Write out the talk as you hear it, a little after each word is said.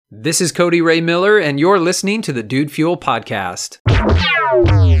This is Cody Ray Miller, and you're listening to the Dude Fuel Podcast.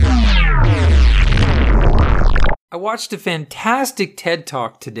 I watched a fantastic TED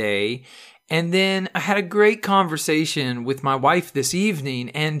Talk today, and then I had a great conversation with my wife this evening.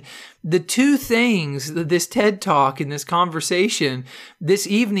 And the two things, this TED Talk and this conversation this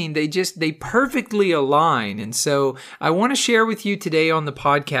evening, they perfectly align. And so I want to share with you today on the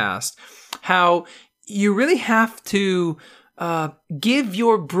podcast how you really have to give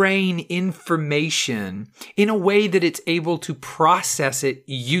your brain information in a way that it's able to process it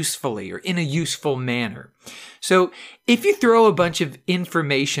usefully or in a useful manner. So if you throw a bunch of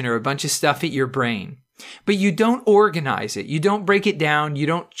information or a bunch of stuff at your brain, but you don't organize it, you don't break it down, you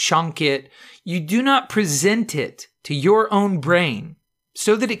don't chunk it, you do not present it to your own brain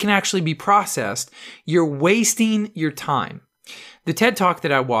so that it can actually be processed, you're wasting your time. The TED Talk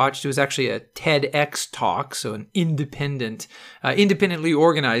that I watched was actually a TEDx talk, so an independently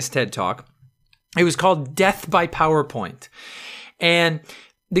organized TED Talk. It was called Death by PowerPoint. And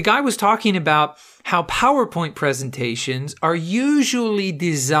the guy was talking about how PowerPoint presentations are usually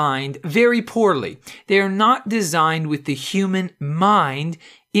designed very poorly. They are not designed with the human mind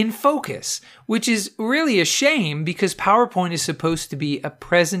in focus, which is really a shame because PowerPoint is supposed to be a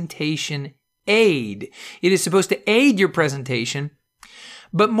presentation aid. It is supposed to aid your presentation,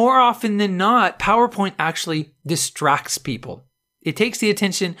 but more often than not, PowerPoint actually distracts people. It takes the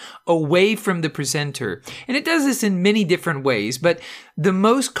attention away from the presenter. And it does this in many different ways, but the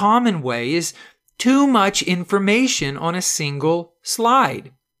most common way is too much information on a single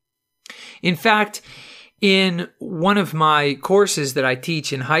slide. In fact, in one of my courses that I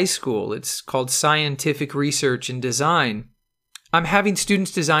teach in high school, it's called Scientific Research and Design, I'm having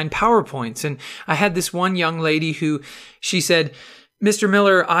students design PowerPoints. And I had this one young lady who, she said, Mr.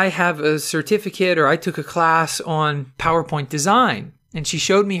 Miller, I have a certificate or I took a class on PowerPoint design. And she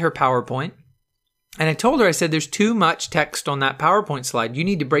showed me her PowerPoint. And I told her, I said, there's too much text on that PowerPoint slide. You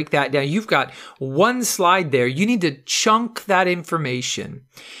need to break that down. You've got one slide there. You need to chunk that information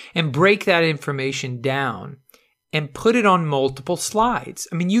and break that information down and put it on multiple slides.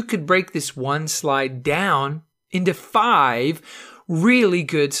 I mean, you could break this one slide down into 5 really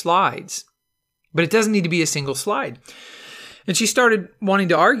good slides, but it doesn't need to be a single slide. And she started wanting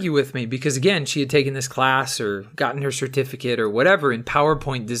to argue with me because, again, she had taken this class or gotten her certificate or whatever in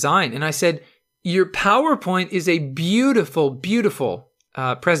PowerPoint design. And I said, your PowerPoint is a beautiful, beautiful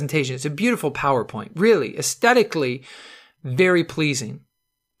presentation. It's a beautiful PowerPoint, really, aesthetically very pleasing.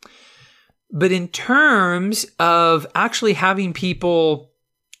 But in terms of actually having people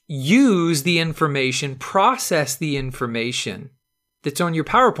use the information, process the information that's on your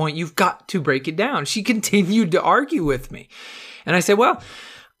PowerPoint, you've got to break it down. She continued to argue with me. And I said, well,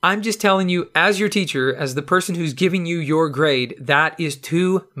 I'm just telling you as your teacher, as the person who's giving you your grade, that is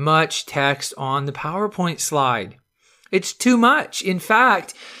too much text on the PowerPoint slide. It's too much. In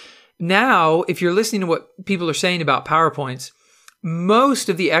fact, now, if you're listening to what people are saying about PowerPoints, most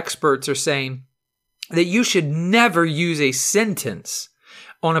of the experts are saying that you should never use a sentence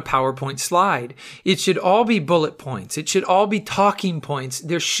on a PowerPoint slide. It should all be bullet points. It should all be talking points.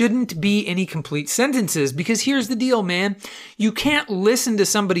 There shouldn't be any complete sentences because here's the deal, man. You can't listen to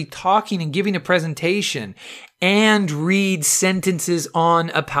somebody talking and giving a presentation and read sentences on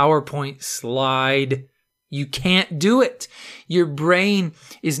a PowerPoint slide. You can't do it. Your brain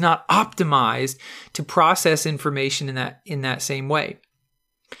is not optimized to process information in that same way.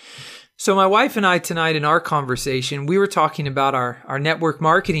 So my wife and I tonight in our conversation, we were talking about our network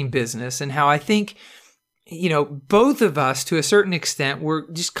marketing business and how I think, both of us to a certain extent were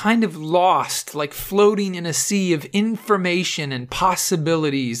just kind of lost, like floating in a sea of information and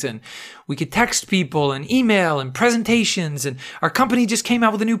possibilities. And we could text people and email and presentations and our company just came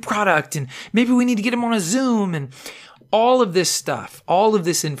out with a new product and maybe we need to get them on a Zoom and all of this stuff, all of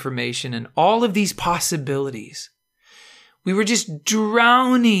this information and all of these possibilities. We were just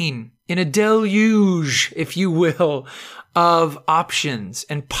drowning in a deluge, if you will, of options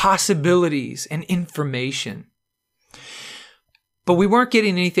and possibilities and information. But we weren't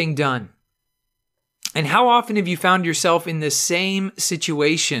getting anything done. And how often have you found yourself in the same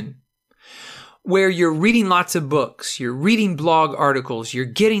situation where you're reading lots of books, you're reading blog articles, you're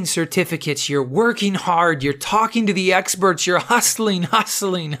getting certificates, you're working hard, you're talking to the experts, you're hustling,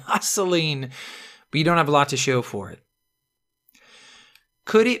 but you don't have a lot to show for it?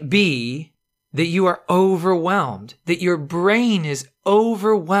 Could it be that you are overwhelmed, that your brain is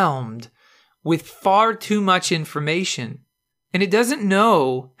overwhelmed with far too much information and it doesn't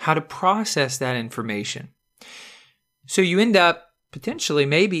know how to process that information? So you end up potentially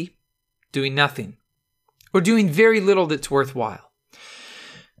maybe doing nothing or doing very little that's worthwhile.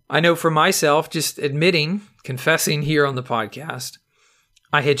 I know for myself, just confessing here on the podcast,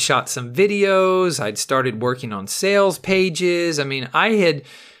 I had shot some videos. I'd started working on sales pages. I had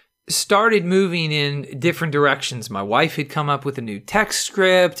started moving in different directions. My wife had come up with a new text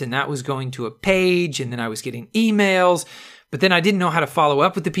script, and that was going to a page, and then I was getting emails, but then I didn't know how to follow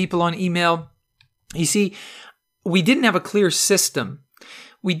up with the people on email. You see, we didn't have a clear system.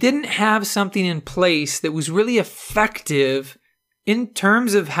 We didn't have something in place that was really effective in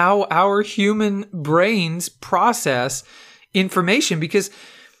terms of how our human brains process information, because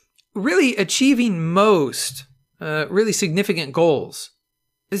really achieving most really significant goals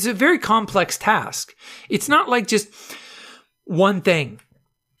is a very complex task. It's not like just one thing,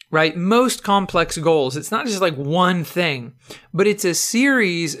 right? Most complex goals, it's not just like one thing, but it's a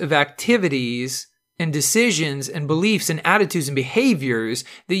series of activities and decisions and beliefs and attitudes and behaviors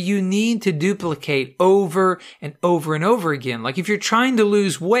that you need to duplicate over and over and over again. Like if you're trying to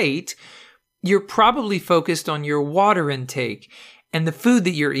lose weight, you're probably focused on your water intake and the food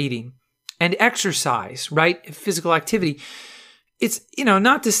that you're eating and exercise, right? Physical activity. It's,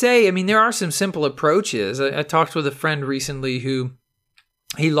 not to say, there are some simple approaches. I talked with a friend recently who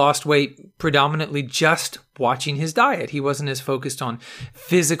he lost weight predominantly just watching his diet. He wasn't as focused on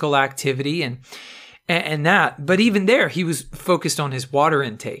physical activity and that, but even there, he was focused on his water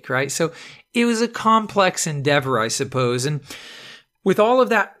intake, right? So it was a complex endeavor, I suppose. And with all of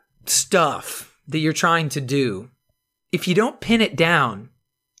that stuff that you're trying to do, if you don't pin it down,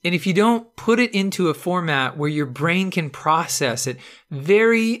 and if you don't put it into a format where your brain can process it,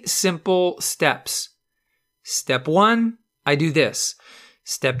 very simple steps. Step 1, I do this.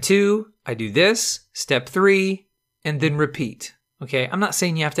 Step 2, I do this. Step 3, and then repeat. Okay, I'm not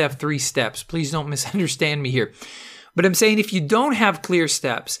saying you have to have 3 steps. Please don't misunderstand me here. But I'm saying if you don't have clear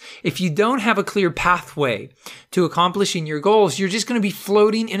steps, if you don't have a clear pathway to accomplishing your goals, you're just going to be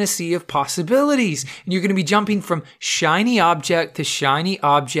floating in a sea of possibilities. And you're going to be jumping from shiny object to shiny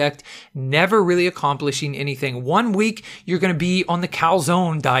object, never really accomplishing anything. One week, you're going to be on the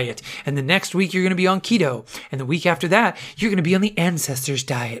calzone diet. And the next week, you're going to be on keto. And the week after that, you're going to be on the ancestors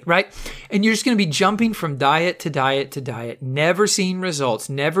diet, right? And you're just going to be jumping from diet to diet to diet, never seeing results,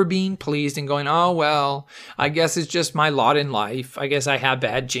 never being pleased and going, oh, well, I guess it's just my lot in life. I guess I have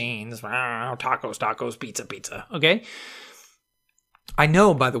bad genes. Tacos, pizza. Okay. I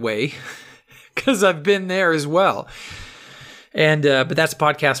know, by the way, because I've been there as well. And, but that's a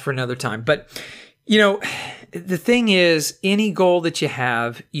podcast for another time. But, the thing is, any goal that you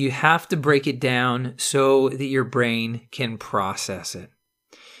have to break it down so that your brain can process it.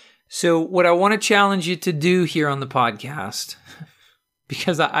 So what I want to challenge you to do here on the podcast,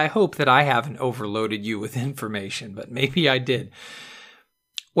 because I hope that I haven't overloaded you with information, but maybe I did.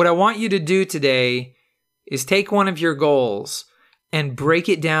 What I want you to do today is take one of your goals and break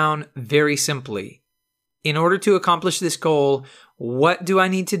it down very simply. In order to accomplish this goal, what do I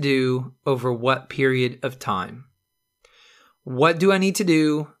need to do over what period of time? What do I need to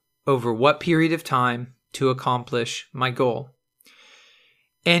do over what period of time to accomplish my goal?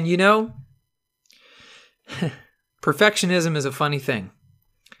 And perfectionism is a funny thing.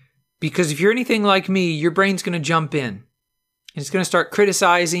 Because if you're anything like me, your brain's going to jump in. It's going to start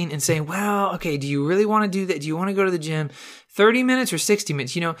criticizing and saying, well, okay, do you really want to do that? Do you want to go to the gym 30 minutes or 60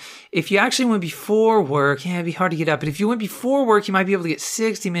 minutes? If you actually went before work, it'd be hard to get up. But if you went before work, you might be able to get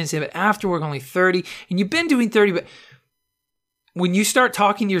 60 minutes in, but after work, only 30. And you've been doing 30. But when you start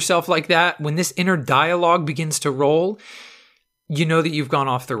talking to yourself like that, when this inner dialogue begins to roll, you know that you've gone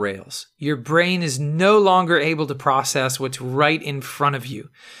off the rails. Your brain is no longer able to process what's right in front of you.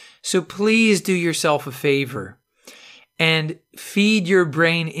 So please do yourself a favor and feed your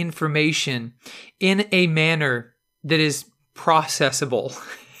brain information in a manner that is processable,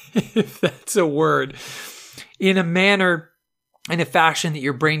 if that's a word, in a fashion that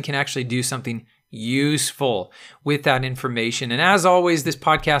your brain can actually do something useful with that information. And as always, this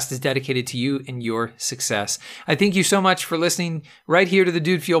podcast is dedicated to you and your success. I thank you so much for listening right here to the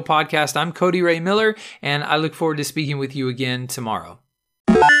Dude Fuel podcast. I'm Cody Ray Miller, and I look forward to speaking with you again tomorrow.